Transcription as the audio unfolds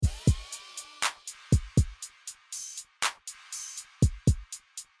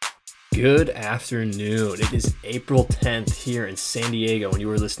Good afternoon. It is April 10th here in San Diego, and you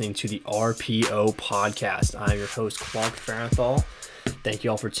are listening to the RPO podcast. I'm your host, Clark Farrenthal. Thank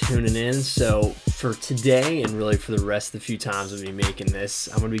you all for tuning in. So for today, and really for the rest of the few times of me making this,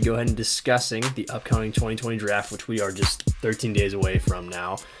 I'm going to be go ahead and discussing the upcoming 2020 draft, which we are just 13 days away from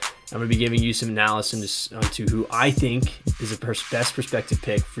now. I'm going to be giving you some analysis onto who I think is the best prospective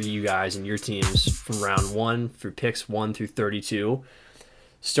pick for you guys and your teams from round 1 through picks 1 through 32.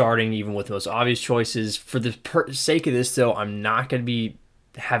 Starting even with the most obvious choices. For the sake of this, though, I'm not going to be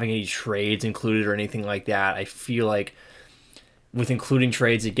having any trades included or anything like that. I feel like with including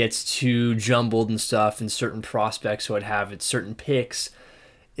trades, it gets too jumbled and stuff, and certain prospects who I'd have at certain picks,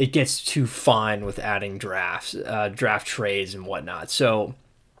 it gets too fine with adding draft trades and whatnot. So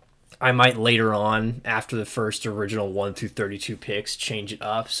I might later on, after the first original 1 through 32 picks, change it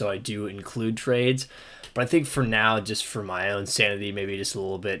up so I do include trades. But I think for now, just for my own sanity, maybe just a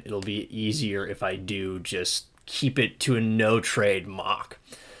little bit, it'll be easier if I do just keep it to a no-trade mock.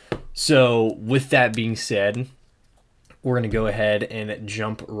 So with that being said, we're going to go ahead and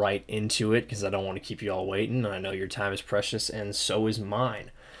jump right into it because I don't want to keep you all waiting. I know your time is precious, and so is mine.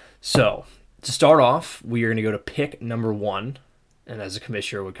 So to start off, we are going to go to pick number 1. And as a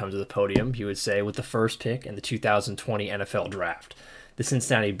commissioner would come to the podium, he would say, with the first pick in the 2020 NFL Draft, the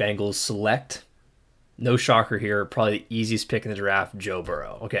Cincinnati Bengals select, no shocker here, probably the easiest pick in the draft, Joe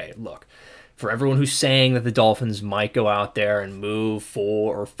Burrow. Okay, look, for everyone who's saying that the Dolphins might go out there and move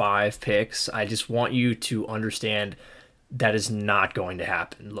 4 or 5 picks, I just want you to understand that is not going to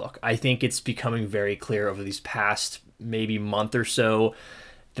happen. Look, I think it's becoming very clear over these past maybe month or so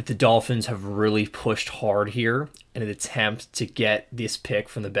that the Dolphins have really pushed hard here in an attempt to get this pick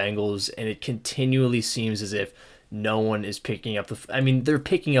from the Bengals, and it continually seems as if no one is picking up they're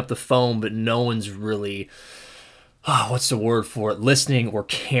picking up the phone, but no one's really, what's the word for it, listening or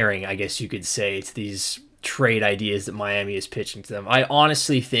caring, I guess you could say, to these trade ideas that Miami is pitching to them. I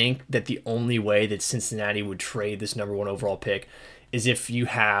honestly think that the only way that Cincinnati would trade this number 1 overall pick is if you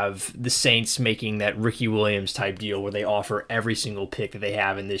have the Saints making that Ricky Williams type deal where they offer every single pick that they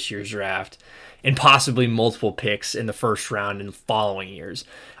have in this year's draft and possibly multiple picks in the first round in the following years.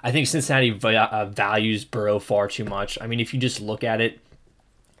 I think Cincinnati values Burrow far too much. I mean, if you just look at it,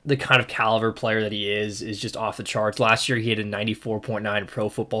 the kind of caliber player that he is just off the charts. Last year, he had a 94.9 Pro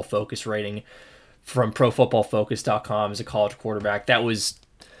Football Focus rating from ProFootballFocus.com as a college quarterback. That was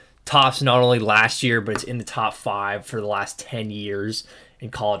tops not only last year, but it's in the top 5 for the last 10 years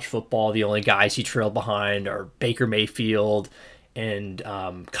in college football. The only guys he trailed behind are Baker Mayfield and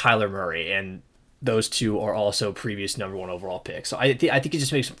Kyler Murray, and those two are also previous number 1 overall picks. So I think it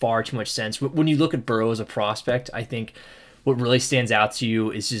just makes far too much sense. When you look at Burrow as a prospect, I think what really stands out to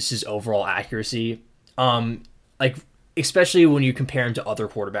you is just his overall accuracy. Especially when you compare him to other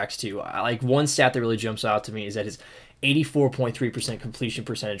quarterbacks too. Like one stat that really jumps out to me is that his 84.3% completion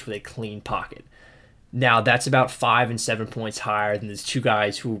percentage with a clean pocket. Now, that's about 5 and 7 points higher than these two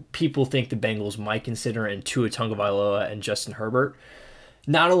guys who people think the Bengals might consider in Tua Tagovailoa and Justin Herbert.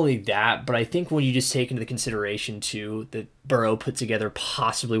 Not only that, but I think when you just take into consideration, too, that Burrow put together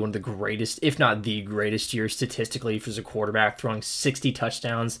possibly one of the greatest, if not the greatest year statistically for a quarterback, throwing 60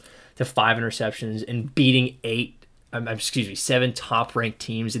 touchdowns to 5 interceptions and beating 7 top-ranked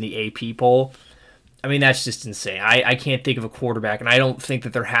teams in the AP poll. I mean, that's just insane. I can't think of a quarterback, and I don't think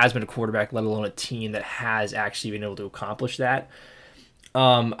that there has been a quarterback, let alone a team, that has actually been able to accomplish that.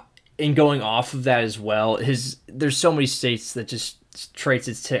 And going off of that as well, there's so many traits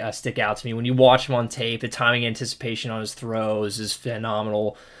that stick out to me. When you watch him on tape, the timing anticipation on his throws is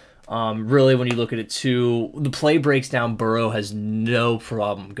phenomenal. Really, when you look at it too, the play breaks down. Burrow has no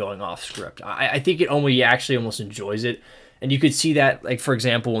problem going off script. I think he actually almost enjoys it. And you could see that, like, for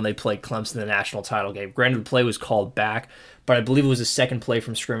example, when they played Clemson in the national title game. Granted, the play was called back, but I believe it was the second play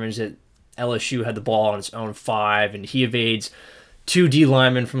from scrimmage that LSU had the ball on its own 5, and he evades 2 D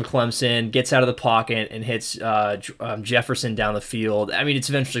linemen from Clemson, gets out of the pocket, and hits Jefferson down the field. I mean, it's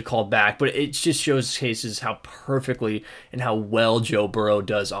eventually called back, but it just showcases how perfectly and how well Joe Burrow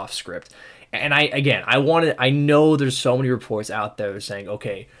does off script. And I know there's so many reports out there saying,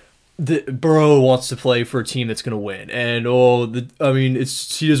 okay, Burrow wants to play for a team that's going to win, and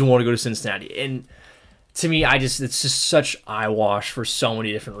he doesn't want to go to Cincinnati. And to me, it's just such eyewash for so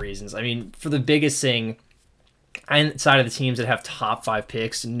many different reasons. I mean, for the biggest thing, outside of the teams that have top 5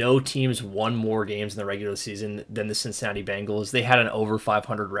 picks, no teams won more games in the regular season than the Cincinnati Bengals. They had an over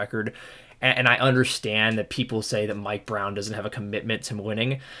 500 record, And I understand that people say that Mike Brown doesn't have a commitment to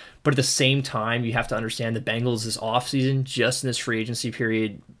winning. But at the same time, you have to understand the Bengals this offseason, just in this free agency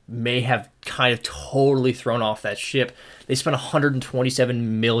period, may have kind of totally thrown off that ship. They spent $127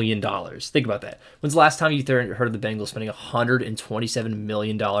 million. Think about that. When's the last time you heard of the Bengals spending $127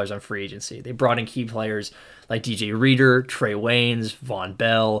 million on free agency? They brought in key players like DJ Reader, Trey Waynes, Von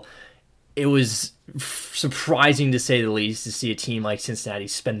Bell. It was surprising, to say the least, to see a team like Cincinnati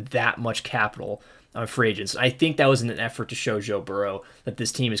spend that much capital on free agents. I think that was in an effort to show Joe Burrow that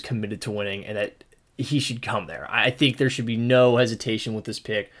this team is committed to winning and that he should come there. I think there should be no hesitation with this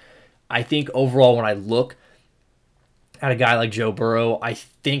pick. I think overall, when I look at a guy like Joe Burrow, I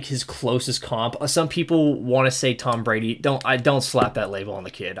think his closest comp, some people want to say Tom Brady. Don't slap that label on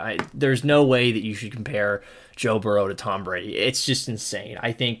the kid. There's no way that you should compare Joe Burrow to Tom Brady. It's just insane.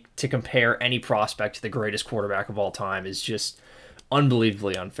 I think to compare any prospect to the greatest quarterback of all time is just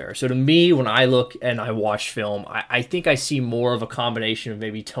unbelievably unfair. So to me, when I look and I watch film, I think I see more of a combination of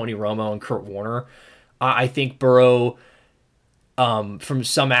maybe Tony Romo and Kurt Warner. I think Burrow, from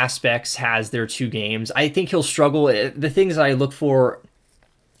some aspects, has their two games. I think he'll struggle. The things I look for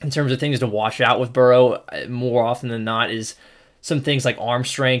in terms of things to watch out with Burrow more often than not is some things like arm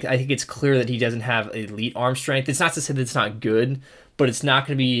strength. I think it's clear that he doesn't have elite arm strength. It's not to say that it's not good, but it's not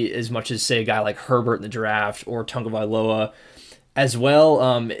going to be as much as, say, a guy like Herbert in the draft or Tagovailoa as well.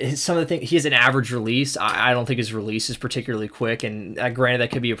 Some of the things, he has an average release. I don't think his release is particularly quick, and granted,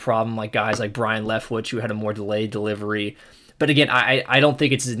 that could be a problem like guys like Brian Leftwich, who had a more delayed delivery. But again, I don't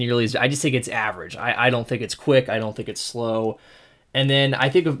think it's as nearly as, I just think it's average. I don't think it's quick. I don't think it's slow. And then I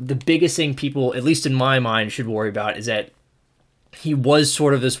think the biggest thing people, at least in my mind, should worry about is that he was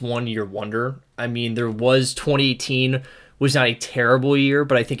sort of this one-year wonder. I mean, 2018 was not a terrible year,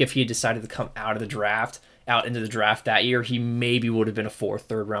 but I think if he had decided to come out into the draft that year, he maybe would have been a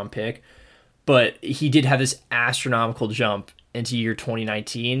third round pick. But he did have this astronomical jump into year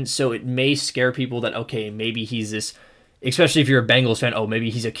 2019, so it may scare people that, okay, maybe he's this, especially if you're a Bengals fan, maybe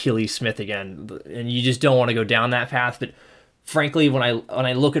he's Achilles Smith again, and you just don't want to go down that path. But frankly, when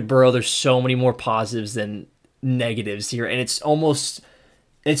I look at Burrow, there's so many more positives than negatives here, and it's almost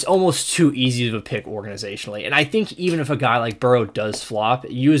too easy of a pick organizationally. And I think even if a guy like Burrow does flop,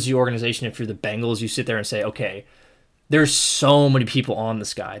 you as the organization, if you're the Bengals, you sit there and say, okay, there's so many people on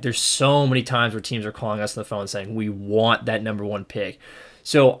this guy. There's so many times where teams are calling us on the phone saying, we want that number one pick.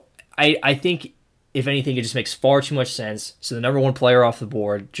 So I think, if anything, it just makes far too much sense. So the number one player off the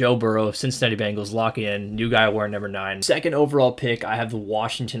board, Joe Burrow, Cincinnati Bengals, lock in. New guy wearing number 9. Second overall pick, I have the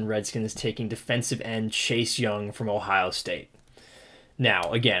Washington Redskins taking defensive end Chase Young from Ohio State.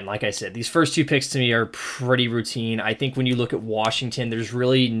 Now, again, like I said, these first two picks to me are pretty routine. I think when you look at Washington, there's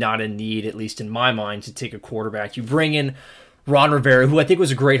really not a need, at least in my mind, to take a quarterback. You bring in Ron Rivera, who I think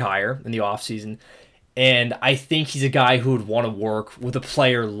was a great hire in the offseason, and I think he's a guy who would want to work with a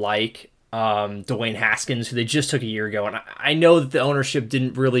player like Dwayne Haskins, who they just took a year ago. And I know that the ownership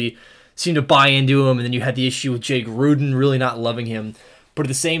didn't really seem to buy into him, and then you had the issue with Jake Gruden really not loving him. But at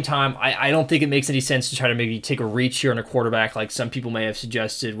the same time, I don't think it makes any sense to try to maybe take a reach here on a quarterback like some people may have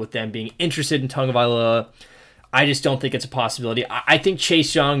suggested with them being interested in Tagovailoa. I just don't think it's a possibility. I think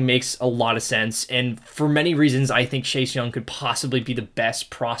Chase Young makes a lot of sense, and for many reasons, I think Chase Young could possibly be the best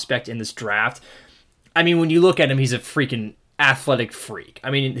prospect in this draft. I mean, when you look at him, he's a freaking athletic freak. I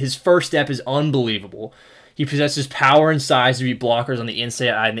mean, his first step is unbelievable. He possesses power and size to beat blockers on the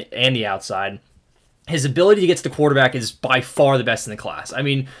inside and the outside. His ability to get to the quarterback is by far the best in the class. I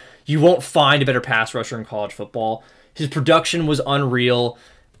mean, you won't find a better pass rusher in college football. His production was unreal.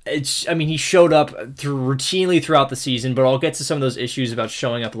 He showed up routinely throughout the season, but I'll get to some of those issues about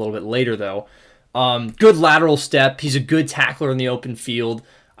showing up a little bit later, though. Good lateral step. He's a good tackler in the open field.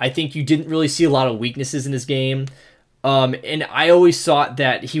 I think you didn't really see a lot of weaknesses in his game. And I always thought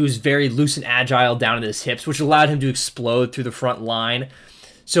that he was very loose and agile down at his hips, which allowed him to explode through the front line.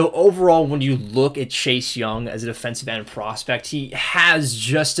 So overall, when you look at Chase Young as a defensive end prospect, he has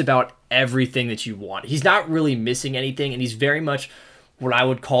just about everything that you want. He's not really missing anything, and he's very much what I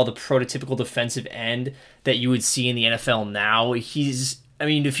would call the prototypical defensive end that you would see in the NFL now.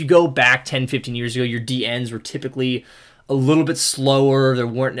 If you go back 10, 15 years ago, your DNs were typically a little bit slower. They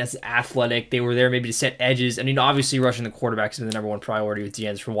weren't as athletic. They were there maybe to set edges. I mean, obviously rushing the quarterback has been the number one priority with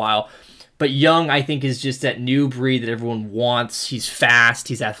DNs for a while. But Young, I think, is just that new breed that everyone wants. He's fast,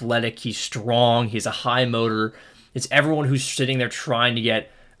 he's athletic, he's strong, he has a high motor. It's everyone who's sitting there trying to get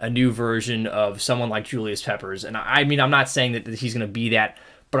a new version of someone like Julius Peppers. And I mean, I'm not saying that he's going to be that,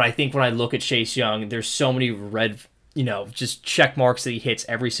 but I think when I look at Chase Young, there's so many red, just check marks that he hits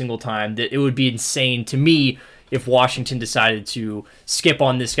every single time that it would be insane to me if Washington decided to skip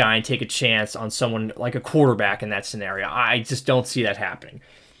on this guy and take a chance on someone like a quarterback in that scenario. I just don't see that happening.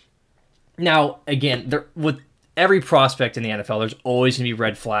 Now, again, with every prospect in the NFL, there's always going to be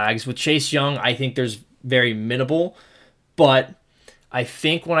red flags. With Chase Young, I think there's very minimal, but I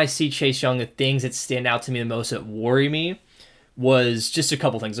think when I see Chase Young, the things that stand out to me the most that worry me was just a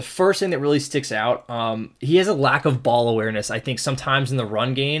couple things. The first thing that really sticks out, he has a lack of ball awareness, I think, sometimes in the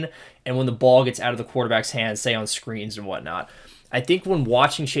run game and when the ball gets out of the quarterback's hands, say on screens and whatnot. I think when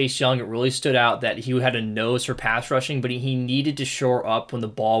watching Chase Young, it really stood out that he had a nose for pass rushing, but he needed to shore up when the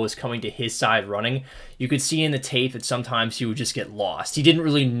ball was coming to his side running. You could see in the tape that sometimes he would just get lost. He didn't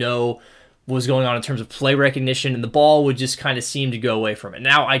really know what was going on in terms of play recognition, and the ball would just kind of seem to go away from it.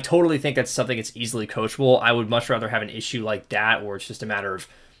 Now, I totally think that's something that's easily coachable. I would much rather have an issue like that, where it's just a matter of,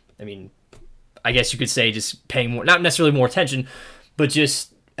 I guess you could say just paying more, not necessarily more attention, but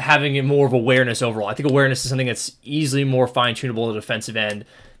just having more of awareness overall. I think awareness is something that's easily more fine-tunable at the defensive end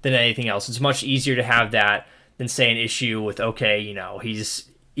than anything else. It's much easier to have that than, say, an issue with,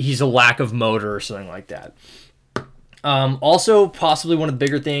 he's a lack of motor or something like that. Also, possibly one of the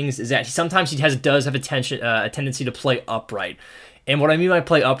bigger things is that sometimes he does have a tendency to play upright. And what I mean by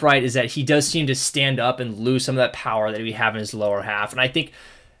play upright is that he does seem to stand up and lose some of that power that we have in his lower half. And I think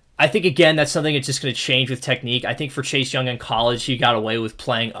again, that's something that's just going to change with technique. I think for Chase Young in college, he got away with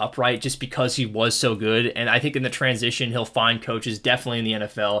playing upright just because he was so good. And I think in the transition, he'll find coaches definitely in the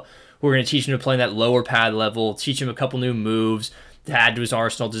NFL who are going to teach him to play in that lower pad level, teach him a couple new moves to add to his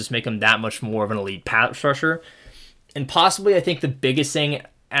arsenal to just make him that much more of an elite pass rusher. And possibly, I think the biggest thing,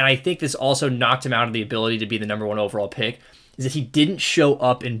 and I think this also knocked him out of the ability to be the number one overall pick, is that he didn't show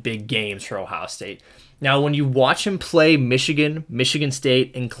up in big games for Ohio State. Now, when you watch him play Michigan, Michigan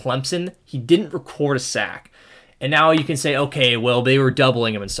State, and Clemson, he didn't record a sack. And now you can say, okay, well, they were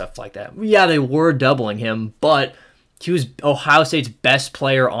doubling him and stuff like that. Yeah, they were doubling him, but he was Ohio State's best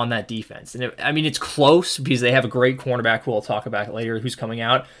player on that defense. And it's close because they have a great cornerback who I'll talk about later who's coming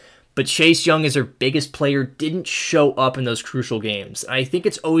out. But Chase Young, as their biggest player, didn't show up in those crucial games. And I think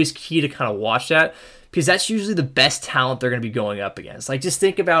it's always key to kind of watch that because that's usually the best talent they're going to be going up against. Like, just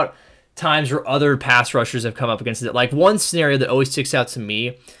think about times where other pass rushers have come up against it. Like, one scenario that always sticks out to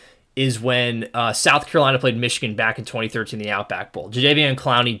me is when South Carolina played Michigan back in 2013 in the Outback Bowl. Jadeveon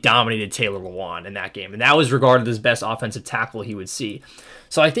Clowney dominated Taylor Lewan in that game, and that was regarded as best offensive tackle he would see.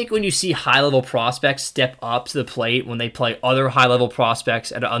 So I think when you see high-level prospects step up to the plate when they play other high-level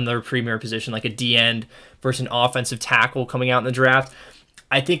prospects at another premier position, like a D-end versus an offensive tackle coming out in the draft,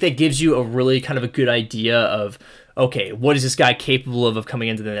 I think that gives you a really kind of a good idea of, okay, what is this guy capable of coming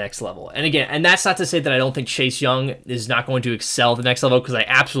into the next level? And again, and that's not to say that I don't think Chase Young is not going to excel at the next level, because I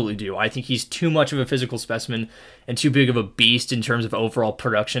absolutely do. I think he's too much of a physical specimen and too big of a beast in terms of overall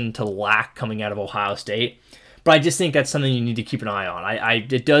production to lack coming out of Ohio State. But I just think that's something you need to keep an eye on.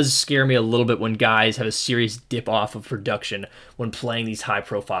 It does scare me a little bit when guys have a serious dip off of production when playing these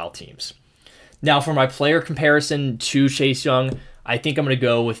high-profile teams. Now, for my player comparison to Chase Young, I think I'm going to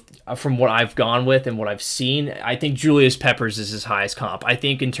go with, from what I've gone with and what I've seen, I think Julius Peppers is his highest comp. I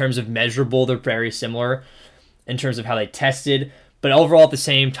think in terms of measurable, they're very similar in terms of how they tested. But overall, at the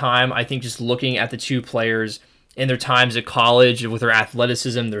same time, I think just looking at the two players in their times at college, with their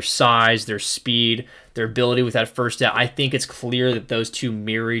athleticism, their size, their speed, their ability with that first step, I think it's clear that those two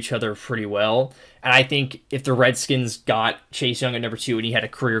mirror each other pretty well. And I think if the Redskins got Chase Young at number 2 and he had a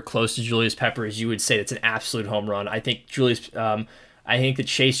career close to Julius Peppers, you would say that's an absolute home run. I think that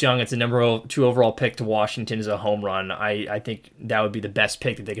Chase Young, it's a number 2 overall pick to Washington, is a home run. I think that would be the best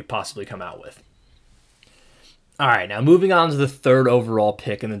pick that they could possibly come out with. All right, now moving on to the 3rd overall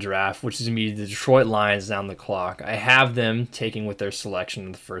pick in the draft, which is going to be the Detroit Lions down the clock. I have them taking with their selection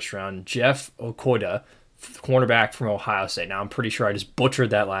in the first round, Jeff Okudah, cornerback from Ohio State. Now, I'm pretty sure I just butchered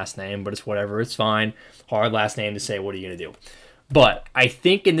that last name, but it's whatever. It's fine. Hard last name to say. What are you going to do? But I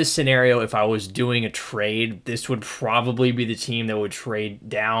think in this scenario, if I was doing a trade, this would probably be the team that would trade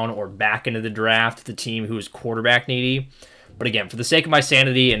down or back into the draft, the team who is quarterback needy. But again, for the sake of my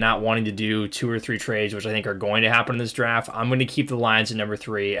sanity and not wanting to do 2 or 3 trades, which I think are going to happen in this draft, I'm going to keep the Lions at number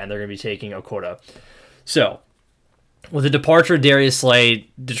 3, and they're going to be taking Okudah. So, with the departure of Darius Slay,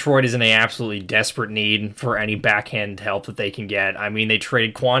 Detroit is in an absolutely desperate need for any backhand help that they can get. I mean, they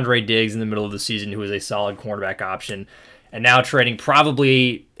traded Quandre Diggs in the middle of the season, who was a solid cornerback option, and now trading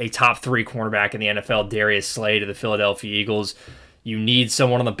probably a top 3 cornerback in the NFL, Darius Slay, to the Philadelphia Eagles. You need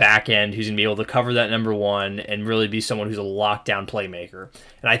someone on the back end who's going to be able to cover that number 1 and really be someone who's a lockdown playmaker.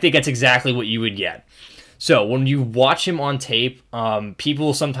 And I think that's exactly what you would get. So when you watch him on tape, people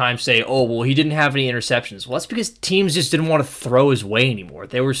will sometimes say, oh, well, he didn't have any interceptions. Well, that's because teams just didn't want to throw his way anymore.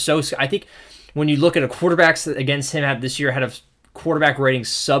 They were so... I think when you look at a quarterbacks against him this year had a quarterback rating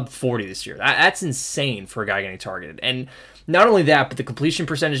sub 40 this year. That's insane for a guy getting targeted. And not only that, but the completion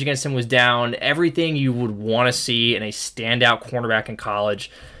percentage against him was down. Everything you would want to see in a standout cornerback in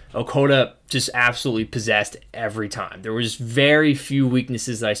college. Okota just absolutely possessed every time. There was very few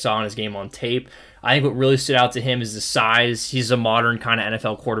weaknesses that I saw in his game on tape. I think what really stood out to him is the size. He's a modern kind of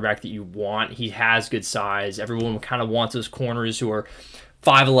NFL quarterback that you want. He has good size. Everyone kind of wants those corners who are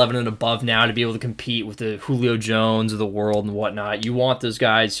 5'11 and above now to be able to compete with the Julio Jones of the world and whatnot. You want those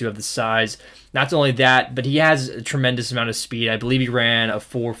guys who have the size. Not only that, but he has a tremendous amount of speed. I believe he ran a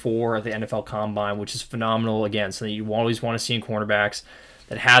 4.4 at the NFL Combine, which is phenomenal. Again, something you always want to see in cornerbacks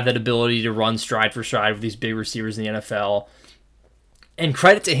that have that ability to run stride for stride with these big receivers in the NFL. And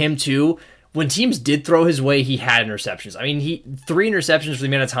credit to him, too. When teams did throw his way, he had interceptions. I mean, 3 interceptions for the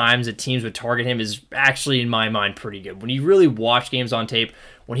amount of times that teams would target him is actually, in my mind, pretty good. When you really watch games on tape,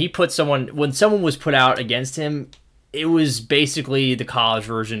 when someone was put out against him, it was basically the college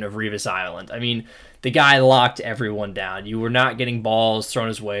version of Revis Island. I mean, the guy locked everyone down. You were not getting balls thrown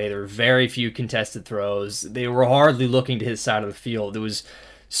his way. There were very few contested throws. They were hardly looking to his side of the field. It was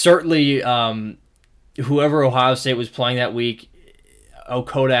certainly whoever Ohio State was playing that week,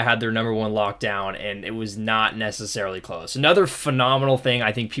 Okota had their number one lockdown, and it was not necessarily close. Another phenomenal thing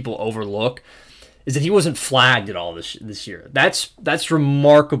I think people overlook is that he wasn't flagged at all this year. That's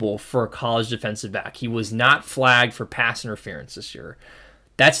remarkable for a college defensive back. He was not flagged for pass interference this year.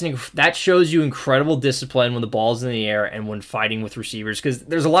 That shows you incredible discipline when the ball's in the air and when fighting with receivers, because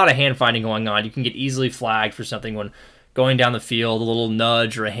there's a lot of hand fighting going on. You can get easily flagged for something when going down the field, a little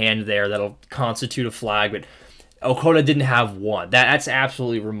nudge or a hand there that'll constitute a flag, but Okota didn't have one. That's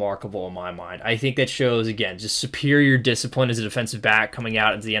absolutely remarkable in my mind. I think that shows, again, just superior discipline as a defensive back coming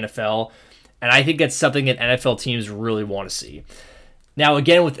out into the NFL, and I think that's something that NFL teams really want to see. Now,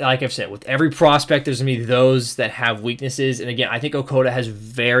 again, like I've said, with every prospect, there's going to be those that have weaknesses, and again, I think Okota has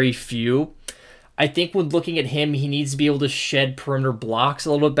very few. I think when looking at him, he needs to be able to shed perimeter blocks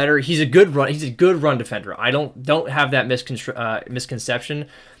a little bit better. He's a good run defender. I don't have that misconception.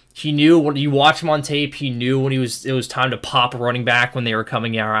 He knew when you watch him on tape, he knew when it was time to pop a running back when they were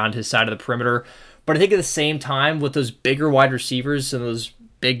coming around his side of the perimeter. But I think at the same time, with those bigger wide receivers and those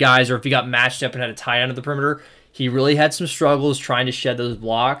big guys, or if he got matched up and had a tight end of the perimeter, he really had some struggles trying to shed those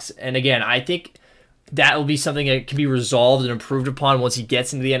blocks. And again, I think that will be something that can be resolved and improved upon once he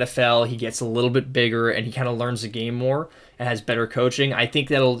gets into the NFL. He gets a little bit bigger and he kind of learns the game more and has better coaching. I think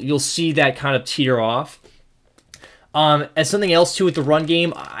you'll see that kind of teeter off. As something else too with the run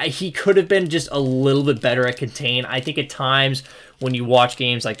game, he could have been just a little bit better at contain. I think at times when you watch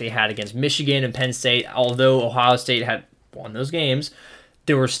games like they had against Michigan and Penn State, although Ohio State had won those games,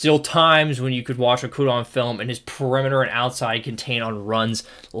 there were still times when you could watch Okota on film and his perimeter and outside contain on runs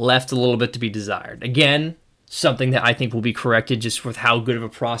left a little bit to be desired. Again, something that I think will be corrected just with how good of a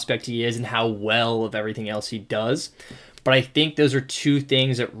prospect he is and how well of everything else he does. But I think those are two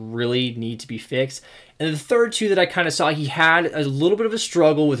things that really need to be fixed. And the third two that I kind of saw, he had a little bit of a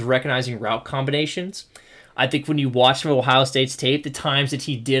struggle with recognizing route combinations. I think when you watch some of Ohio State's tape, the times that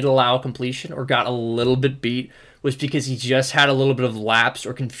he did allow completion or got a little bit beat was because he just had a little bit of lapse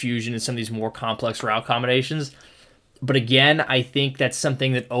or confusion in some of these more complex route combinations. But again, I think that's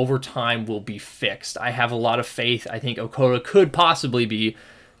something that over time will be fixed. I have a lot of faith. I think Okota could possibly be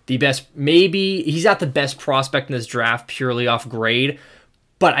the best. Maybe he's not the best prospect in this draft purely off grade,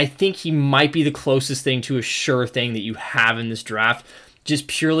 but I think he might be the closest thing to a sure thing that you have in this draft, just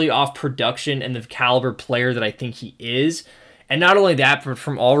purely off production and the caliber player that I think he is. And not only that, but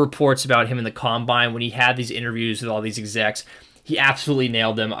from all reports about him in the Combine, when he had these interviews with all these execs, he absolutely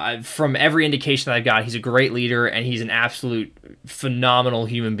nailed them. From every indication that I've got, he's a great leader, and he's an absolute phenomenal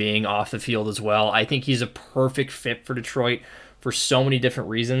human being off the field as well. I think he's a perfect fit for Detroit for so many different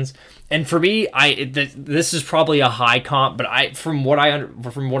reasons. And for me, this is probably a high comp, but from what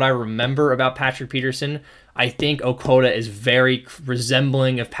I remember about Patrick Peterson, I think Okota is very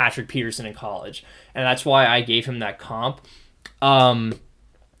resembling of Patrick Peterson in college, and that's why I gave him that comp.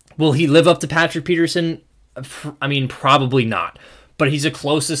 Will he live up to Patrick Peterson? I mean, probably not, but he's the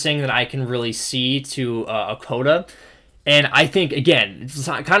closest thing that I can really see to Okota. And I think, again, it's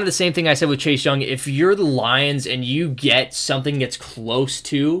kind of the same thing I said with Chase Young. If you're the Lions and you get something that's close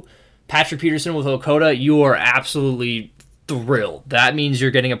to Patrick Peterson with Okota, you are absolutely thrilled. That means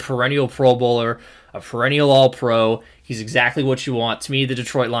you're getting a perennial Pro Bowler, a perennial All-Pro. He's exactly what you want. To me, the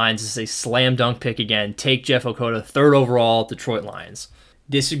Detroit Lions is a slam dunk pick again. Take Jeff Okota, 3rd overall, Detroit Lions.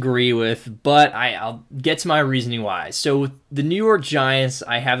 Disagree with, but I'll get to my reasoning why. So with the New York Giants,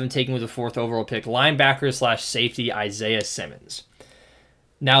 I have them taken with the 4th overall pick, linebacker / safety Isaiah Simmons.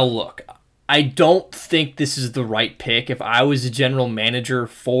 Now look, I don't think this is the right pick. If I was a general manager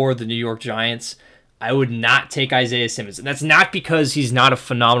for the New York Giants, I would not take Isaiah Simmons. And that's not because he's not a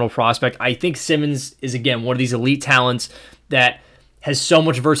phenomenal prospect. I think Simmons is, again, one of these elite talents that has so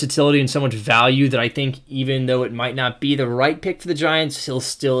much versatility and so much value that I think even though it might not be the right pick for the Giants, he'll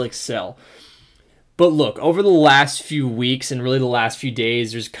still excel. But look, over the last few weeks and really the last few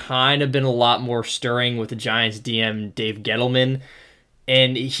days, there's kind of been a lot more stirring with the Giants DM, Dave Gettleman.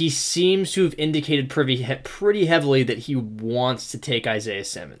 And he seems to have indicated pretty heavily that he wants to take Isaiah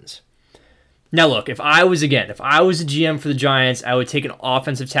Simmons. Now look, if I was a GM for the Giants, I would take an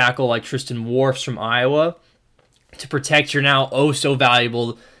offensive tackle like Tristan Wirfs from Iowa to protect your now so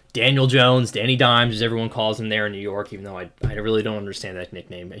valuable Daniel Jones, Danny Dimes, as everyone calls him there in New York, even though I really don't understand that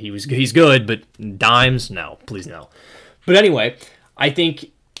nickname. He's good, but Dimes, no, please no. But anyway, I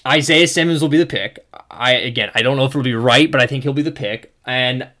think Isaiah Simmons will be the pick. I don't know if it'll be right, but I think he'll be the pick.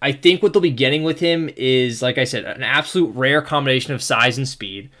 And I think what they'll be getting with him is, like I said, an absolute rare combination of size and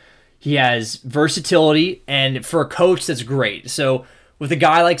speed. He has versatility, and for a coach, that's great. So with a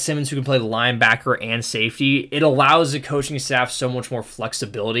guy like Simmons who can play linebacker and safety, it allows the coaching staff so much more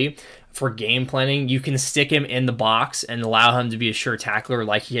flexibility for game planning. You can stick him in the box and allow him to be a sure tackler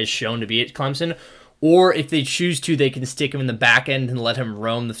like he has shown to be at Clemson. Or if they choose to, they can stick him in the back end and let him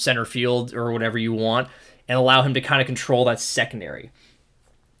roam the center field or whatever you want and allow him to kind of control that secondary.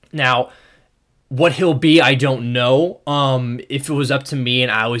 Now, what he'll be, I don't know. If it was up to me and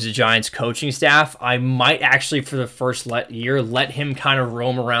I was a Giants coaching staff, I might actually, for the first year, let him kind of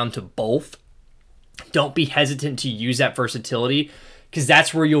roam around to both. Don't be hesitant to use that versatility, because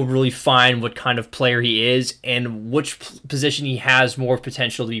that's where you'll really find what kind of player he is and which position he has more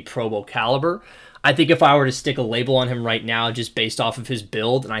potential to be Pro Bowl caliber. I think if I were to stick a label on him right now, just based off of his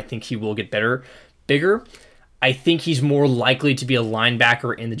build, and I think he will get bigger, I think he's more likely to be a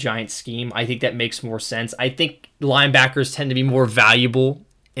linebacker in the Giants scheme. I think that makes more sense. I think linebackers tend to be more valuable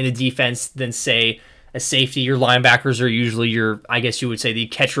in a defense than, say, a safety. Your linebackers are usually I guess you would say, the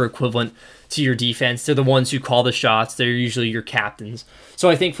catcher equivalent to your defense. They're the ones who call the shots. They're usually your captains. So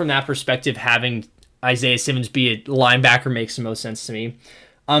I think from that perspective, having Isaiah Simmons be a linebacker makes the most sense to me.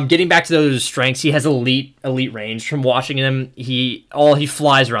 Getting back to those strengths, he has elite range. From watching him, he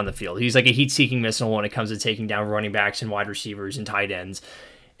flies around the field. He's like a heat-seeking missile when it comes to taking down running backs and wide receivers and tight ends.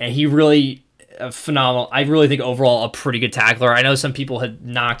 And he really phenomenal. I really think overall a pretty good tackler. I know some people had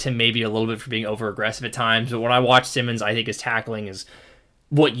knocked him maybe a little bit for being over-aggressive at times, but when I watch Simmons, I think his tackling is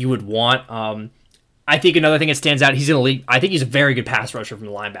what you would want. I think another thing that stands out, he's in the league. I think he's a very good pass rusher from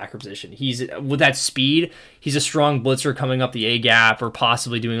the linebacker position. He's with that speed, he's a strong blitzer coming up the A gap or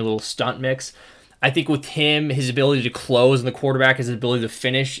possibly doing a little stunt mix. I think with him, his ability to close and the quarterback, his ability to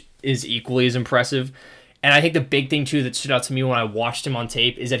finish is equally as impressive. And I think the big thing too that stood out to me when I watched him on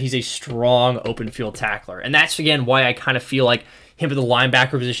tape is that he's a strong open field tackler. And that's again why I kind of feel like him at the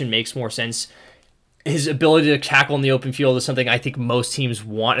linebacker position makes more sense. His ability to tackle in the open field is something I think most teams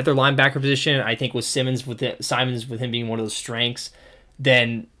want at their linebacker position. I think with Simons with him being one of those strengths,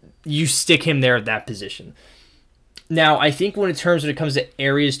 then you stick him there at that position. Now, I think when it comes to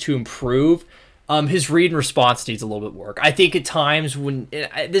areas to improve, his read and response needs a little bit work. I think at times when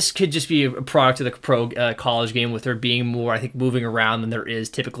this could just be a product of the college game, with there being more, I think, moving around than there is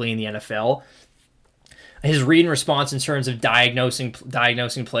typically in the NFL. His read and response in terms of diagnosing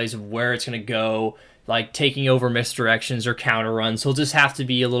plays of where it's going to go, like taking over misdirections or counter runs. He'll just have to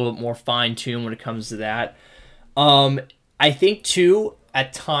be a little bit more fine-tuned when it comes to that. I think, too,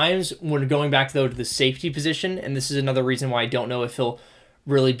 at times when going back, though, to the safety position, and this is another reason why I don't know if he'll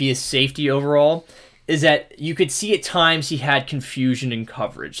really be a safety overall, is that you could see at times he had confusion in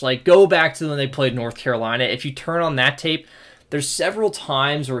coverage. Like, go back to when they played North Carolina. If you turn on that tape, there's several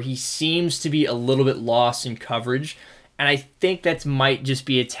times where he seems to be a little bit lost in coverage, and I think that might just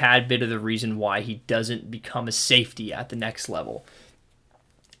be a tad bit of the reason why he doesn't become a safety at the next level.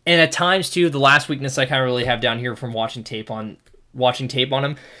 And at times, too, the last weakness I kind of really have down here from watching tape on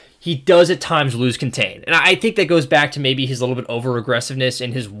him, he does at times lose contain. And I think that goes back to maybe his little bit over-aggressiveness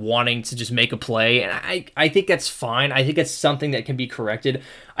and his wanting to just make a play. And I think that's fine. I think that's something that can be corrected.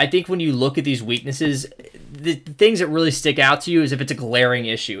 I think when you look at these weaknesses, the things that really stick out to you is if it's a glaring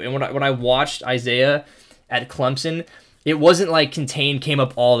issue. And when I watched Isaiah at Clemson, it wasn't like contain came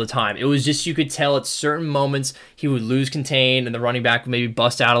up all the time. It was just you could tell at certain moments he would lose contain and the running back would maybe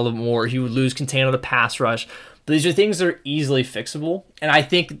bust out a little more. He would lose contain on the pass rush. But these are things that are easily fixable. And I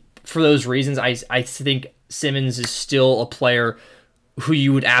think for those reasons, I think Simmons is still a player who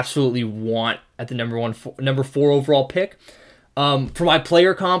you would absolutely want at the number 4 overall pick. For my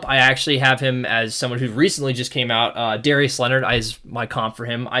player comp, I actually have him as someone who recently just came out. Darius Leonard is my comp for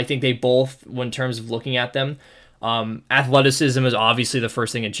him. I think they both, in terms of looking at them, athleticism is obviously the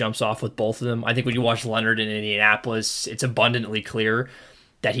first thing that jumps off with both of them. I think when you watch Leonard in Indianapolis, it's abundantly clear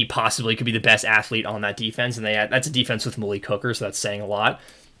that he possibly could be the best athlete on that defense, and that's a defense with Malik Hooker, so that's saying a lot.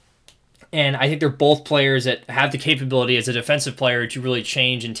 And I think they're both players that have the capability as a defensive player to really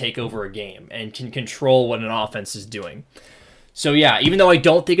change and take over a game and can control what an offense is doing. So yeah, even though I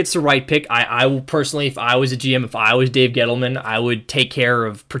don't think it's the right pick, I will personally, if I was a GM, if I was Dave Gettleman, I would take care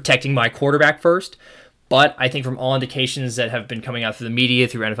of protecting my quarterback first. But I think from all indications that have been coming out through the media,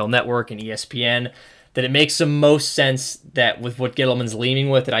 through NFL Network and ESPN, that it makes the most sense that with what Gettleman's leaning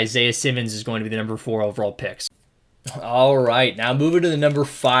with, that Isaiah Simmons is going to be the number 4 overall pick. All right, now moving to the number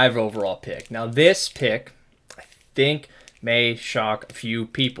 5 overall pick. Now this pick, I think, may shock a few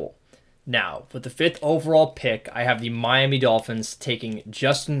people. Now, with the 5th overall pick, I have the Miami Dolphins taking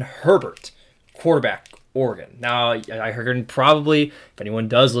Justin Herbert, quarterback, Oregon. Now, I heard probably, if anyone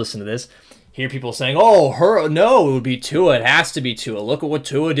does listen to this, hear people saying, no, it would be Tua. It has to be Tua. Look at what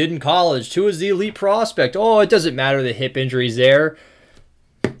Tua did in college. Tua's the elite prospect. Oh, it doesn't matter the hip injuries there.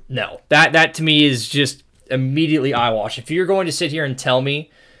 No, that to me is just immediately eyewash. If you're going to sit here and tell me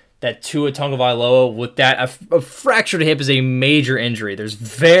that Tua Tagovailoa with that, a fractured hip is a major injury. There's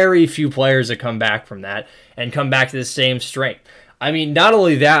very few players that come back from that and come back to the same strength. I mean, not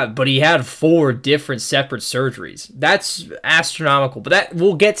only that, but he had 4 different separate surgeries. That's astronomical. But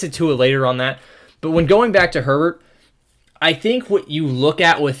we'll get to Tua later on that. But when going back to Herbert, I think what you look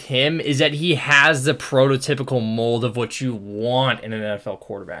at with him is that he has the prototypical mold of what you want in an NFL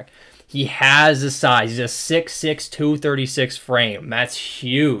quarterback. He has the size. He's a 6'6", 236 frame. That's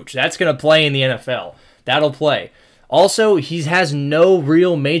huge. That's going to play in the NFL. That'll play. Also, he has no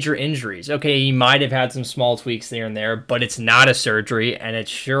real major injuries. Okay, he might have had some small tweaks there and there, but it's not a surgery, and it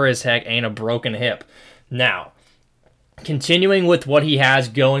sure as heck ain't a broken hip. Now, continuing with what he has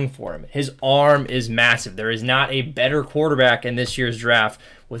going for him, his arm is massive. There is not a better quarterback in this year's draft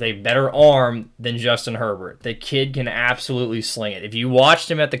with a better arm than Justin Herbert. The kid can absolutely sling it. If you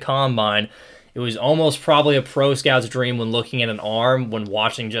watched him at the Combine, it was almost probably a pro scout's dream when looking at an arm when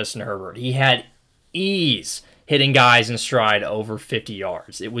watching Justin Herbert. He had ease hitting guys in stride over 50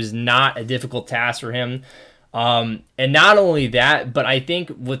 yards. It was not a difficult task for him. And not only that, but I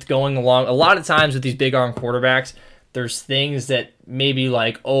think with going along, a lot of times with these big arm quarterbacks, there's things that maybe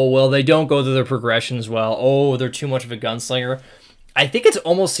like, they don't go through their progressions well. They're too much of a gunslinger. I think it's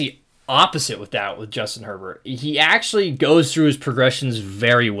almost the opposite with that with Justin Herbert. He actually goes through his progressions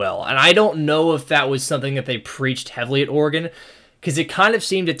very well. And I don't know if that was something that they preached heavily at Oregon, because it kind of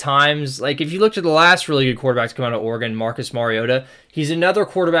seemed at times, like if you looked at the last really good quarterback to come out of Oregon, Marcus Mariota, he's another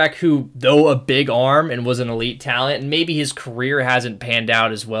quarterback who, though a big arm and was an elite talent, and maybe his career hasn't panned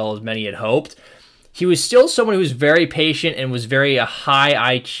out as well as many had hoped, he was still someone who was very patient and was very a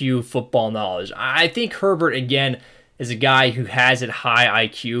high IQ football knowledge. I think Herbert, again, is a guy who has a high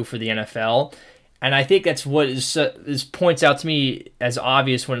IQ for the NFL. And I think that's what is points out to me as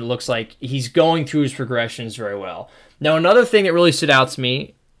obvious when it looks like he's going through his progressions very well. Now, another thing that really stood out to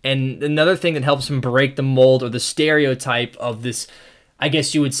me, and another thing that helps him break the mold or the stereotype of this, I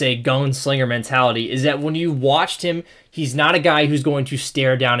guess you would say, gunslinger mentality, is that when you watched him, he's not a guy who's going to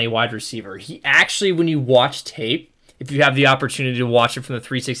stare down a wide receiver. He actually, when you watch tape, if you have the opportunity to watch it from the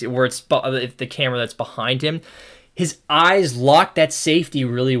 360, where it's if the camera that's behind him, his eyes lock that safety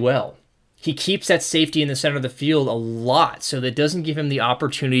really well. He keeps that safety in the center of the field a lot, so that doesn't give him the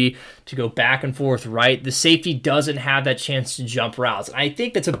opportunity to go back and forth, right? The safety doesn't have that chance to jump routes. And I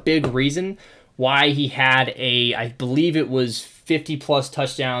think that's a big reason why he had I believe it was 50-plus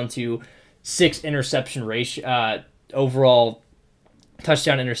touchdown to 6 interception ratio, overall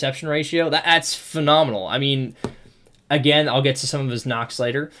touchdown-interception ratio. That's phenomenal. I mean, again, I'll get to some of his knocks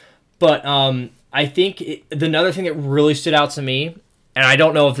later, but I think another thing that really stood out to me, and I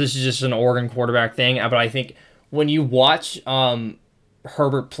don't know if this is just an Oregon quarterback thing, but I think when you watch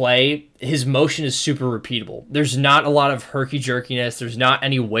Herbert play, his motion is super repeatable. There's not a lot of herky-jerkiness. There's not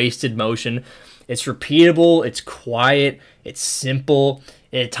any wasted motion. It's repeatable. It's quiet. It's simple.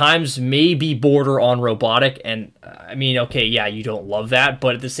 It at times may be border on robotic. And I mean, okay, yeah, you don't love that,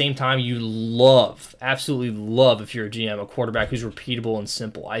 but at the same time, you absolutely love, if you're a GM, a quarterback who's repeatable and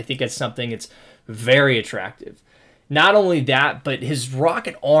simple. I think it's something that's very attractive. Not only that, but his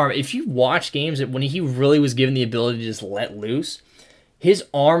rocket arm, if you watch games when he really was given the ability to just let loose, his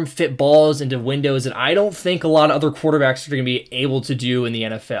arm fit balls into windows that I don't think a lot of other quarterbacks are going to be able to do in the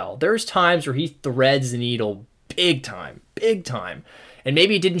NFL. There's times where he threads the needle big time. And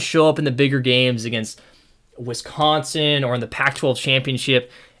maybe it didn't show up in the bigger games against Wisconsin or in the Pac-12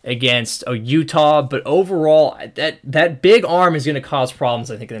 championship against Utah. But overall, that big arm is going to cause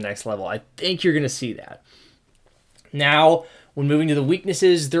problems, I think, at the next level. I think you're going to see that. Now, when moving to the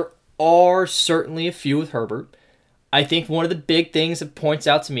weaknesses, there are certainly a few with Herbert. I think one of the big things that points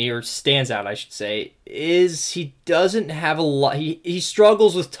out to me, or stands out, I should say, is he doesn't have a lot. He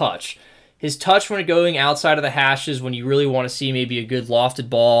struggles with touch. His touch when going outside of the hashes, when you really want to see maybe a good lofted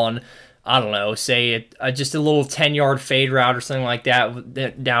ball and, I don't know, say just a little 10-yard fade route or something like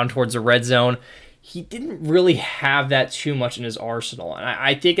that down towards the red zone, he didn't really have that too much in his arsenal. And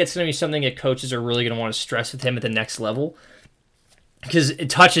I think it's going to be something that coaches are really going to want to stress with him at the next level, because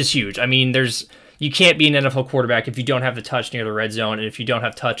touch is huge. I mean, you can't be an NFL quarterback if you don't have the touch near the red zone and if you don't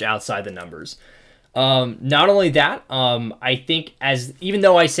have touch outside the numbers. Not only that, I think even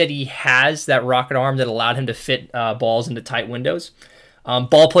though I said he has that rocket arm that allowed him to fit balls into tight windows,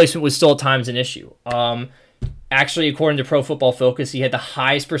 ball placement was still at times an issue. Actually, according to Pro Football Focus, he had the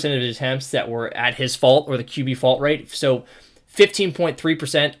highest percentage of attempts that were at his fault, or the QB fault rate. So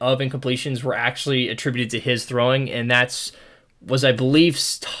 15.3% of incompletions were actually attributed to his throwing, and was, I believe,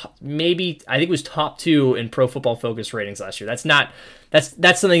 I think it was top 2 in Pro Football Focus ratings last year. That's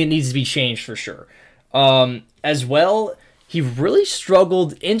something that needs to be changed for sure. As well, he really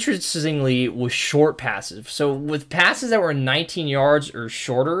struggled, interestingly, with short passes. So with passes that were 19 yards or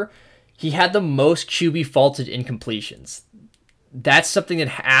shorter, he had the most QB faulted incompletions. That's something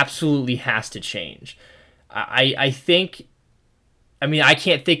that absolutely has to change. I think. I mean,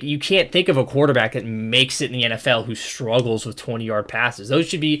 you can't think of a quarterback that makes it in the NFL who struggles with 20-yard passes. Those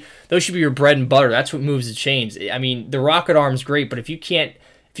should be your bread and butter. That's what moves the chains. I mean, the rocket arm's great, but if you can't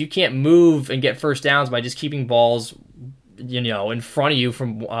move and get first downs by just keeping balls, in front of you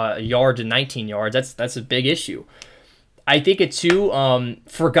from a yard to 19 yards, that's a big issue. I think it too,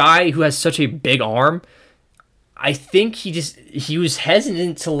 for a guy who has such a big arm, I think he was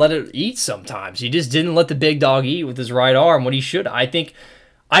hesitant to let it eat sometimes. He just didn't let the big dog eat with his right arm when he should. I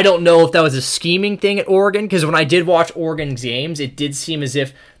don't know if that was a scheming thing at Oregon, because when I did watch Oregon's games, it did seem as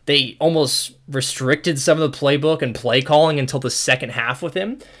if they almost restricted some of the playbook and play calling until the second half with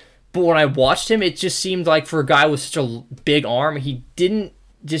him. But when I watched him, it just seemed like for a guy with such a big arm, he didn't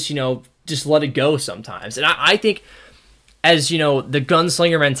just let it go sometimes. And I think as, the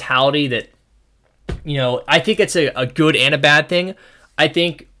gunslinger mentality that, I think it's a good and a bad thing. I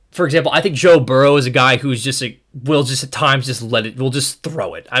think, for example, I think Joe Burrow is a guy who's will at times will just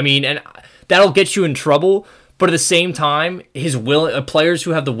throw it. I mean, and that'll get you in trouble. But at the same time, players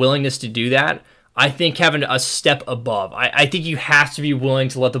who have the willingness to do that, I think having a step above. I think you have to be willing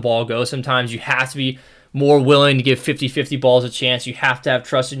to let the ball go sometimes. You have to be more willing to give 50-50 balls a chance. You have to have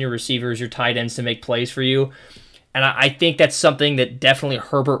trust in your receivers, your tight ends to make plays for you. And I think that's something that definitely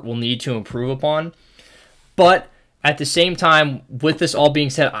Herbert will need to improve upon. But at the same time, with this all being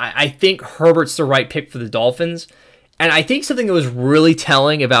said, I think Herbert's the right pick for the Dolphins. And I think something that was really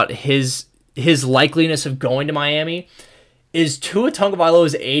telling about his likeliness of going to Miami is Tua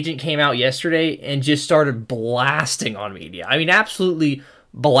Tagovailoa's agent came out yesterday and just started blasting on media. I mean, absolutely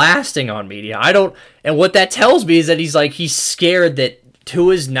blasting on media. And what that tells me is that he's scared that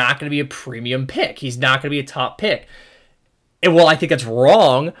Tua's not going to be a premium pick. He's not going to be a top pick. And while I think that's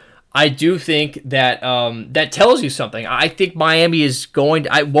wrong, I do think that that tells you something. I think Miami is going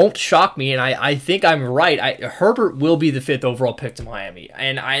to... It won't shock me, and I think I'm right. Herbert will be the 5th overall pick to Miami.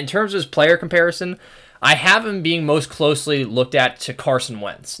 And in terms of his player comparison, I have him being most closely looked at to Carson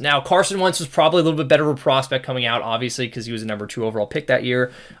Wentz. Now, Carson Wentz was probably a little bit better of a prospect coming out, obviously, because he was a number 2 overall pick that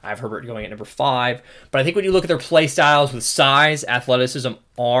year. I have Herbert going at number 5. But I think when you look at their play styles with size, athleticism,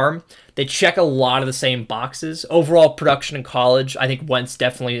 arm, they check a lot of the same boxes. Overall production in college, I think Wentz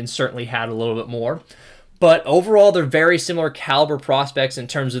definitely and certainly had a little bit more. But overall, they're very similar caliber prospects in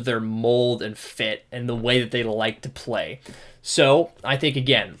terms of their mold and fit and the way that they like to play. So, I think,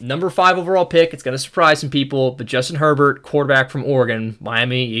 again, number 5 overall pick, it's going to surprise some people, but Justin Herbert, quarterback from Oregon,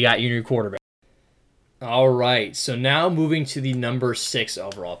 Miami, you got your new quarterback. All right, so now moving to the number 6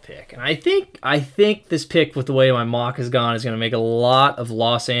 overall pick. And I think this pick, with the way my mock has gone, is going to make a lot of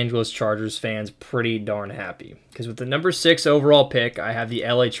Los Angeles Chargers fans pretty darn happy. Because with the number 6 overall pick, I have the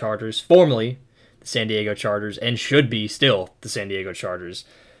LA Chargers, formerly the San Diego Chargers, and should be still the San Diego Chargers.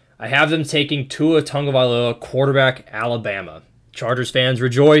 I have them taking Tua Tagovailoa, quarterback, Alabama. Chargers fans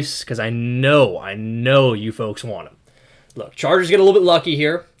rejoice, because I know you folks want him. Look, Chargers get a little bit lucky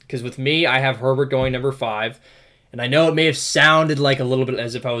here, because with me, I have Herbert going number 5. And I know it may have sounded like a little bit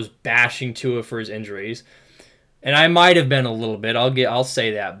as if I was bashing Tua for his injuries. And I might have been a little bit, I'll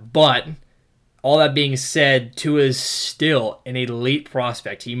say that. But all that being said, Tua is still an elite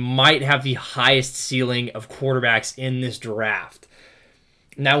prospect. He might have the highest ceiling of quarterbacks in this draft.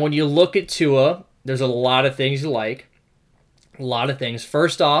 Now, when you look at Tua, there's a lot of things you like. A lot of things.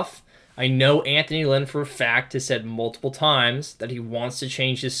 First off, I know Anthony Lynn for a fact has said multiple times that he wants to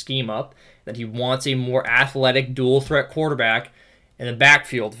change his scheme up, that he wants a more athletic dual-threat quarterback in the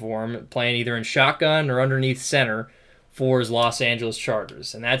backfield for him, playing either in shotgun or underneath center for his Los Angeles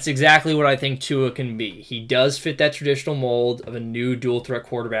Chargers. And that's exactly what I think Tua can be. He does fit that traditional mold of a new dual-threat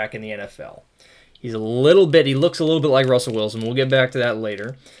quarterback in the NFL. He looks a little bit like Russell Wilson. We'll get back to that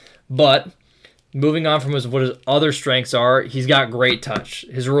later. But moving on from what his other strengths are, he's got great touch.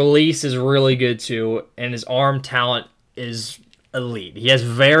 His release is really good too, and his arm talent is elite. He has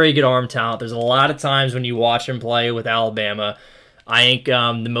very good arm talent. There's a lot of times when you watch him play with Alabama, I think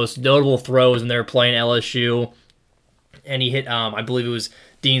the most notable throw is when they were playing LSU, and he hit, I believe it was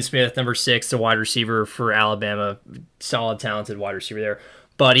Dean Smith, number 6, the wide receiver for Alabama. Solid, talented wide receiver there.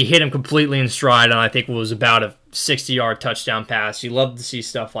 But he hit him completely in stride, and I think it was about a 60-yard touchdown pass. You love to see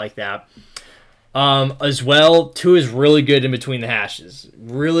stuff like that. As well, Tua is really good in between the hashes.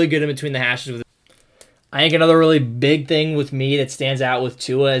 Really good in between the hashes. I think another really big thing with me that stands out with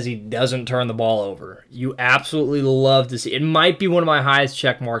Tua is he doesn't turn the ball over. You absolutely love to see. It might be one of my highest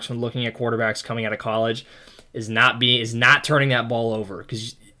check marks when looking at quarterbacks coming out of college is not turning that ball over,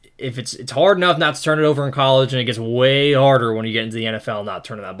 because if it's hard enough not to turn it over in college, and it gets way harder when you get into the NFL not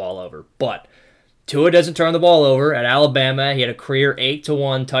turning that ball over. But Tua doesn't turn the ball over. At Alabama, he had a career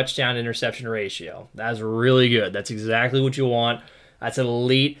 8-to-1 touchdown interception ratio. That's really good. That's exactly what you want. That's an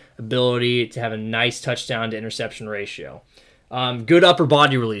elite ability to have a nice touchdown to interception ratio. Good upper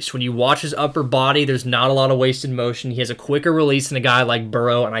body release. When you watch his upper body, there's not a lot of wasted motion. He has a quicker release than a guy like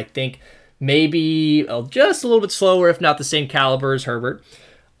Burrow, and I think maybe just a little bit slower, if not the same caliber as Herbert.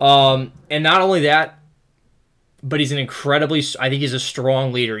 And not only that, but he's I think he's a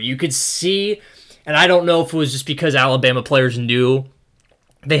strong leader. You could see, and I don't know if it was just because Alabama players knew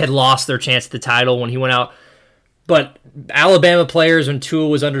they had lost their chance at the title when he went out, but Alabama players, when Tua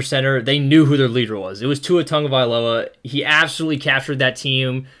was under center, they knew who their leader was. It was Tua Tagovailoa. He absolutely captured that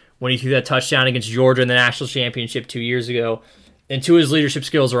team when he threw that touchdown against Georgia in the national championship 2 years ago. And Tua's leadership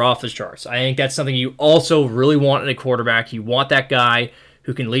skills are off the charts. I think that's something you also really want in a quarterback. You want that guy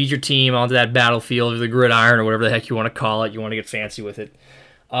who can lead your team onto that battlefield or the gridiron or whatever the heck you want to call it. You want to get fancy with it.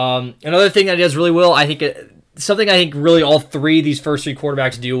 Another thing that he does really well, something I think really all three of these first three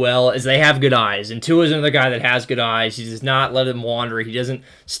quarterbacks do well is they have good eyes. And Tua is another guy that has good eyes. He does not let them wander. He doesn't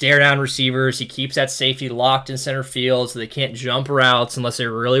stare down receivers. He keeps that safety locked in center field so they can't jump routes unless they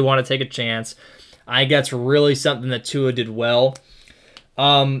really want to take a chance. I think that's really something that Tua did well.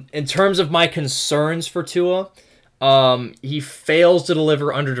 In terms of my concerns for Tua, he fails to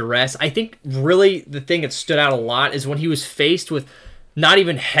deliver under duress. I think really the thing that stood out a lot is when he was faced with not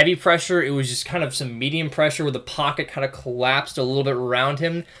even heavy pressure, it was just kind of some medium pressure where the pocket kind of collapsed a little bit around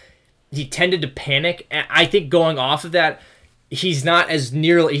him. He tended to panic, and I think going off of that, he's not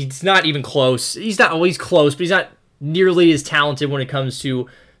even close. He's close, but he's not nearly as talented when it comes to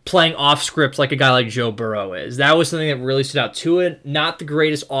playing off script like a guy like Joe Burrow is. That was something that really stood out to it. Not the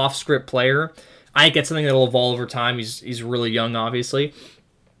greatest off script player. I think that's something that'll evolve over time. He's really young, obviously.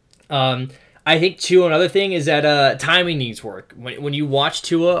 I think, too, another thing is that timing needs work. When you watch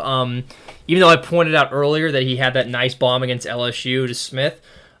Tua, even though I pointed out earlier that he had that nice bomb against LSU to Smith,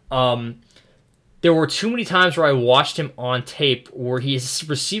 there were too many times where I watched him on tape where his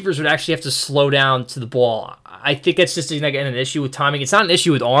receivers would actually have to slow down to the ball. I think that's just an issue with timing. It's not an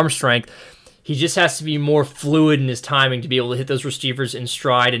issue with arm strength. He just has to be more fluid in his timing to be able to hit those receivers in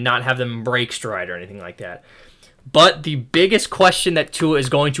stride and not have them break stride or anything like that. But the biggest question that Tua is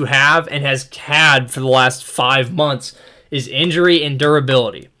going to have and has had for the last 5 months is injury and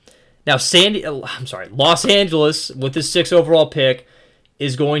durability. Now, Los Angeles, with this 6th overall pick,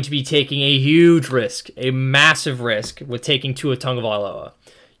 is going to be taking a huge risk, a massive risk, with taking Tua Tagovailoa.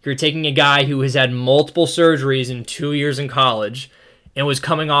 You're taking a guy who has had multiple surgeries in 2 years in college and was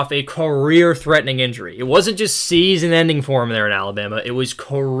coming off a career-threatening injury. It wasn't just season-ending for him there in Alabama. It was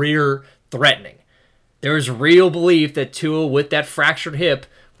career-threatening. There is real belief that Tua, with that fractured hip,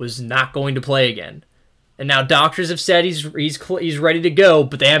 was not going to play again. And now doctors have said he's ready to go,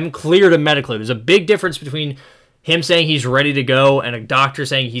 but they haven't cleared him medically. There's a big difference between him saying he's ready to go and a doctor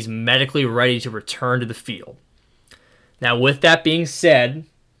saying he's medically ready to return to the field. Now, with that being said,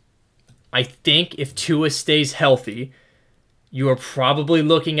 I think if Tua stays healthy, you are probably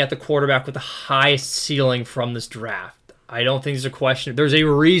looking at the quarterback with the highest ceiling from this draft. I don't think there's a question. There's a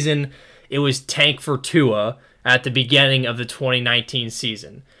reason it was tank for Tua at the beginning of the 2019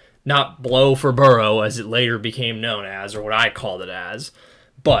 season. Not blow for Burrow, as it later became known as, or what I called it as.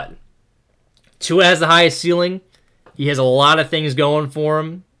 But Tua has the highest ceiling. He has a lot of things going for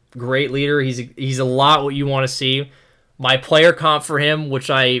him. Great leader. He's a lot what you want to see. My player comp for him, which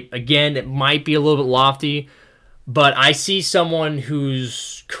it might be a little bit lofty, but I see someone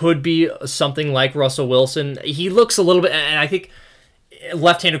who's could be something like Russell Wilson. He looks a little bit, and I think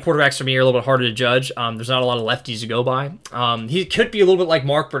left-handed quarterbacks for me are a little bit harder to judge. There's not a lot of lefties to go by. He could be a little bit like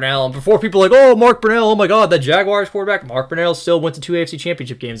Mark Brunell. And before people are like, oh, Mark Brunell, oh my God, that Jaguars quarterback. Mark Brunell still went to 2 AFC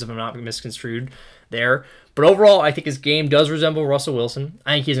Championship games, if I'm not misconstrued there. But overall, I think his game does resemble Russell Wilson.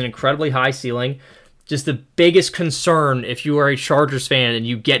 I think he has an incredibly high ceiling. Just the biggest concern, if you are a Chargers fan and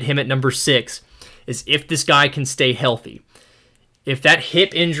you get him at number 6, is if this guy can stay healthy. If that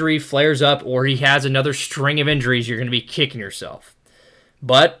hip injury flares up or he has another string of injuries, you're going to be kicking yourself.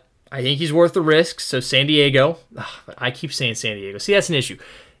 But I think he's worth the risk. So San Diego, I keep saying San Diego. See, that's an issue.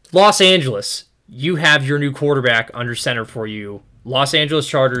 Los Angeles, you have your new quarterback under center for you. Los Angeles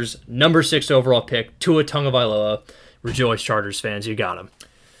Chargers, number 6 overall pick, Tua Tagovailoa. Rejoice, Chargers fans, you got him.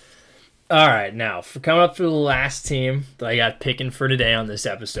 All right, now, for coming up to the last team that I got picking for today on this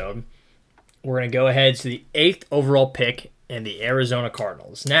episode, we're going to go ahead to the 8th overall pick and the Arizona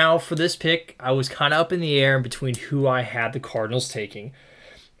Cardinals. Now, for this pick, I was kind of up in the air in between who I had the Cardinals taking.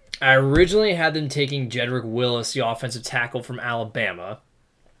 I originally had them taking Jedrick Willis, the offensive tackle from Alabama.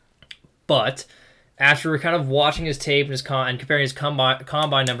 But after kind of watching his tape and comparing his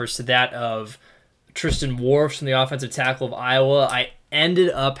combine numbers to that of Tristan Wirfs from the offensive tackle of Iowa, I ended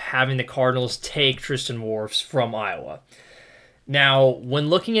up having the Cardinals take Tristan Wirfs from Iowa. Now, when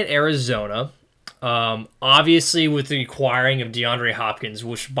looking at Arizona, obviously with the acquiring of DeAndre Hopkins,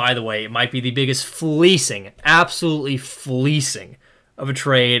 which, by the way, it might be the biggest absolutely fleecing of a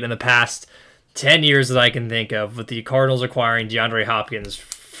trade in the past 10 years that I can think of, with the Cardinals acquiring DeAndre Hopkins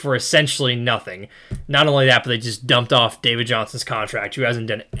for essentially nothing. Not only that, but they just dumped off David Johnson's contract, who hasn't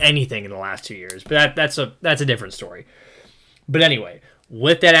done anything in the last 2 years. But that's a different story. But anyway,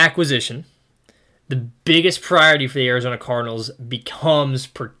 with that acquisition, the biggest priority for the Arizona Cardinals becomes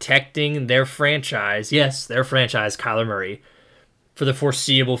protecting their franchise, yes, their franchise, Kyler Murray, for the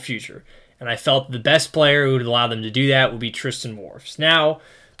foreseeable future. And I felt the best player who would allow them to do that would be Tristan Wirfs. Now,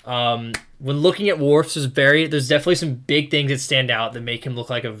 when looking at Wirfs, there's definitely some big things that stand out that make him look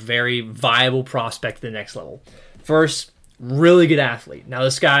like a very viable prospect at the next level. First, really good athlete. Now,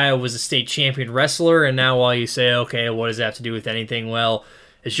 this guy was a state champion wrestler, and now while you say, okay, what does that have to do with anything? Well,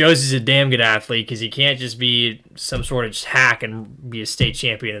 it shows he's a damn good athlete, because he can't just be some sort of hack and be a state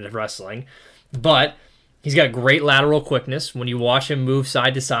champion in wrestling. But he's got great lateral quickness. When you watch him move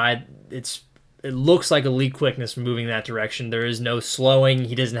side to side, it looks like elite quickness moving that direction. There is no slowing.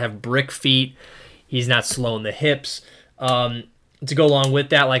 He doesn't have brick feet. He's not slow in the hips. To go along with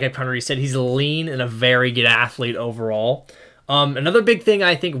that, like I've kind of already said, he's lean and a very good athlete overall. Another big thing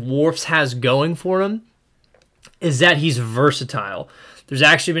I think Wirfs has going for him is that he's versatile. There's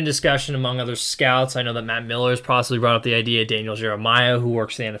actually been discussion among other scouts. I know that Matt Miller has possibly brought up the idea. Daniel Jeremiah, who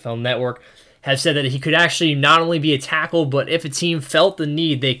works for the NFL Network, has said that he could actually not only be a tackle, but if a team felt the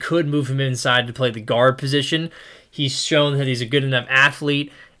need, they could move him inside to play the guard position. He's shown that he's a good enough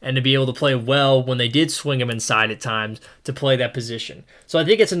athlete and to be able to play well when they did swing him inside at times to play that position. So I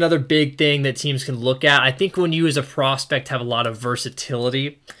think it's another big thing that teams can look at. I think when you as a prospect have a lot of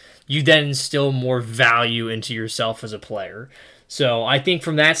versatility, you then instill more value into yourself as a player. So I think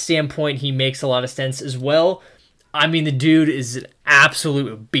from that standpoint, he makes a lot of sense as well. I mean, the dude is an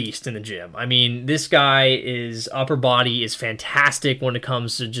absolute beast in the gym. I mean, this guy's upper body is fantastic when it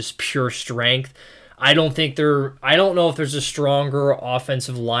comes to just pure strength. I don't know if there's a stronger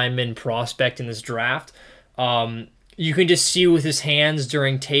offensive lineman prospect in this draft. You can just see with his hands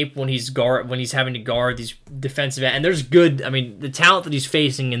during tape when he's having to guard these defensive ends. And there's the talent that he's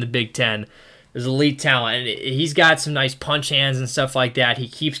facing in the Big Ten is elite talent. And he's got some nice punch hands and stuff like that. He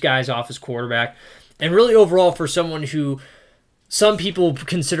keeps guys off his quarterback. And really overall, for someone who some people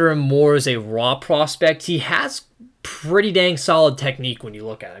consider him more as a raw prospect, he has pretty dang solid technique when you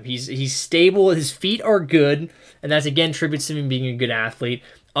look at him. He's stable. His feet are good, and that's, again, tributes to him being a good athlete.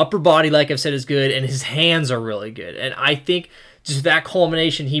 Upper body, like I've said, is good, and his hands are really good. And I think just that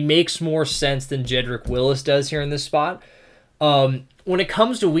culmination, he makes more sense than Jedrick Willis does here in this spot. When it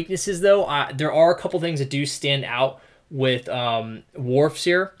comes to weaknesses, though, there are a couple things that do stand out with Wirfs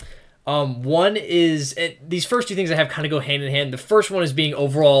here. One is, these first two things I have kind of go hand in hand. The first one is being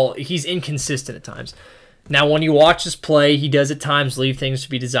overall, he's inconsistent at times. Now, when you watch this play, he does at times leave things to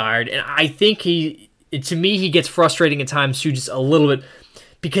be desired. And I think he gets frustrating at times too, just a little bit,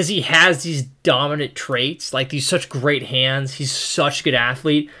 because he has these dominant traits, like these such great hands. He's such a good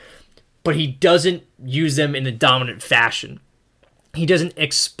athlete. but he doesn't use them in a dominant fashion. He doesn't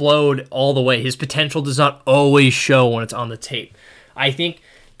explode all the way. His potential does not always show when it's on the tape. I think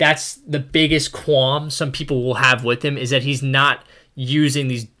that's the biggest qualm some people will have with him, is that he's not using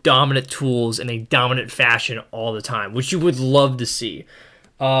these dominant tools in a dominant fashion all the time, which you would love to see.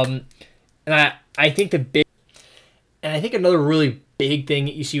 And I think another really big thing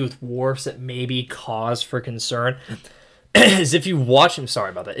that you see with Wirfs that may be cause for concern is if you watch him.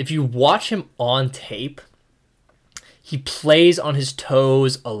 Sorry about that. If you watch him on tape, he plays on his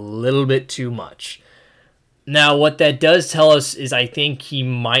toes a little bit too much. Now, what that does tell us is I think he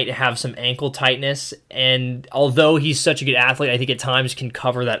might have some ankle tightness, and although he's such a good athlete, I think at times can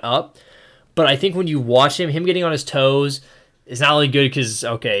cover that up. But I think when you watch him getting on his toes is not only good because,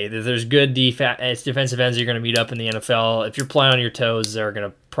 okay, there's good defensive ends you're going to meet up in the NFL. If you're playing on your toes, they're going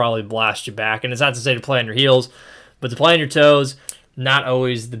to probably blast you back. And it's not to say to play on your heels, but to play on your toes, not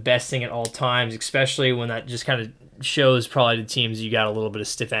always the best thing at all times, especially when that just kind of shows probably to teams you got a little bit of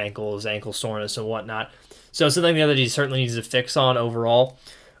stiff ankles, ankle soreness, and whatnot. So something that he certainly needs to fix on overall.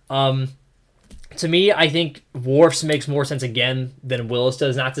 To me, I think Wirfs makes more sense again than Willis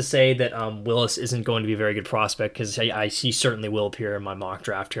does. Not to say that Willis isn't going to be a very good prospect, because he certainly will appear in my mock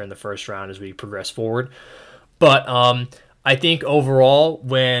draft here in the first round as we progress forward. But I think overall,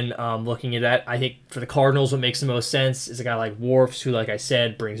 when looking at that, I think for the Cardinals, what makes the most sense is a guy like Wirfs, who, like I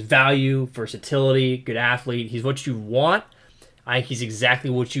said, brings value, versatility, good athlete. He's what you want. I think he's exactly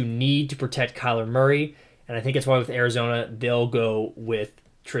what you need to protect Kyler Murray. And I think that's why with Arizona, they'll go with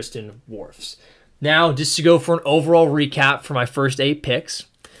Tristan Wirfs. Now, just to go for an overall recap for my first 8 picks,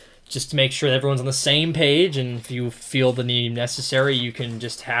 just to make sure that everyone's on the same page, and if you feel the need necessary, you can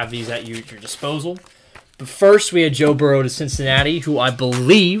just have these at your disposal. But first, we had Joe Burrow to Cincinnati, who I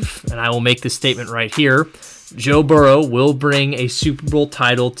believe, and I will make this statement right here, Joe Burrow will bring a Super Bowl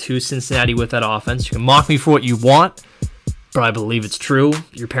title to Cincinnati with that offense. You can mock me for what you want, but I believe it's true.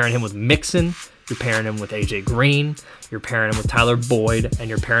 You're pairing him with Mixon. You're pairing him with A.J. Green. You're pairing him with Tyler Boyd. And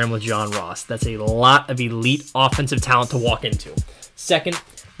you're pairing him with John Ross. That's a lot of elite offensive talent to walk into. Second,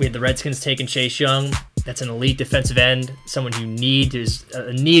 we had the Redskins taking Chase Young. That's an elite defensive end. Someone you need is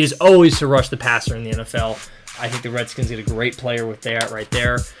always to rush the passer in the NFL. I think the Redskins get a great player with that right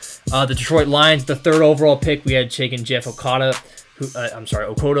there. The Detroit Lions, the 3rd overall pick, we had taken Jeff Okudah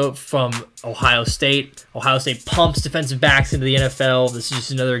from Ohio State. Ohio State pumps defensive backs into the NFL. This is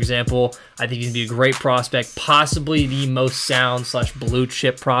just another example. I think he's going to be a great prospect, possibly the most sound / blue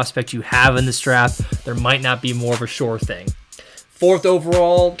chip prospect you have in this draft. There might not be more of a sure thing. 4th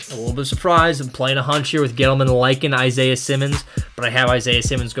overall, a little bit of surprise. I'm playing a hunch here with Gettleman liking Isaiah Simmons, but I have Isaiah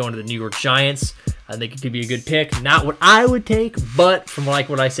Simmons going to the New York Giants. I think it could be a good pick. Not what I would take, but from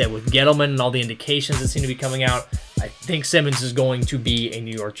what I said, with Gettleman and all the indications that seem to be coming out, I think Simmons is going to be a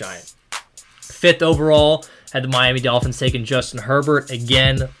New York Giant. 5th overall, had the Miami Dolphins taking Justin Herbert.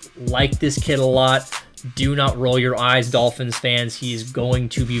 Again, like this kid a lot. Do not roll your eyes, Dolphins fans. He is going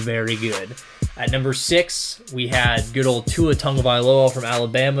to be very good. At number 6, we had good old Tua Tagovailoa from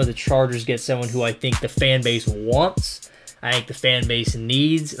Alabama. The Chargers get someone who I think the fan base wants. I think the fan base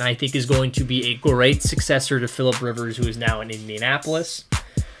needs, and I think is going to be a great successor to Phillip Rivers, who is now in Indianapolis.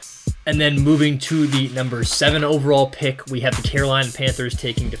 And then moving to the number 7 overall pick, we have the Carolina Panthers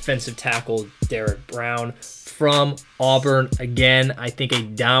taking defensive tackle Derek Brown from Auburn. Again, I think a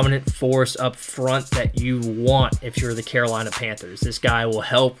dominant force up front that you want if you're the Carolina Panthers. This guy will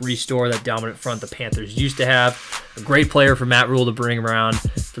help restore that dominant front the Panthers used to have. A great player for Matt Rule to bring around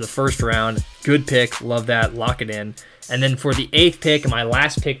for the first round. Good pick. Love that. Lock it in. And then for the 8th pick, and my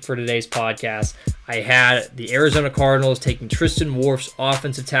last pick for today's podcast, I had the Arizona Cardinals taking Tristan Wirfs,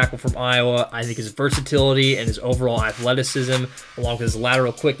 offensive tackle from Iowa. I think his versatility and his overall athleticism, along with his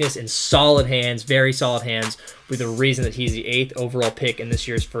lateral quickness and solid hands, very solid hands, will be the reason that he's the 8th overall pick in this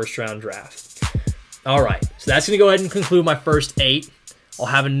year's first-round draft. All right, so that's going to go ahead and conclude my first 8. I'll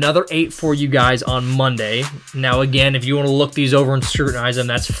have another 8 for you guys on Monday. Now, again, if you want to look these over and scrutinize them,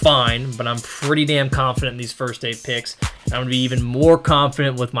 that's fine, but I'm pretty damn confident in these first 8 picks. And I'm going to be even more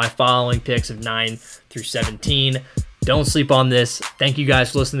confident with my following picks of 9 through 17. Don't sleep on this. Thank you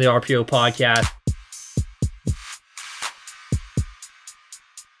guys for listening to the RPO podcast.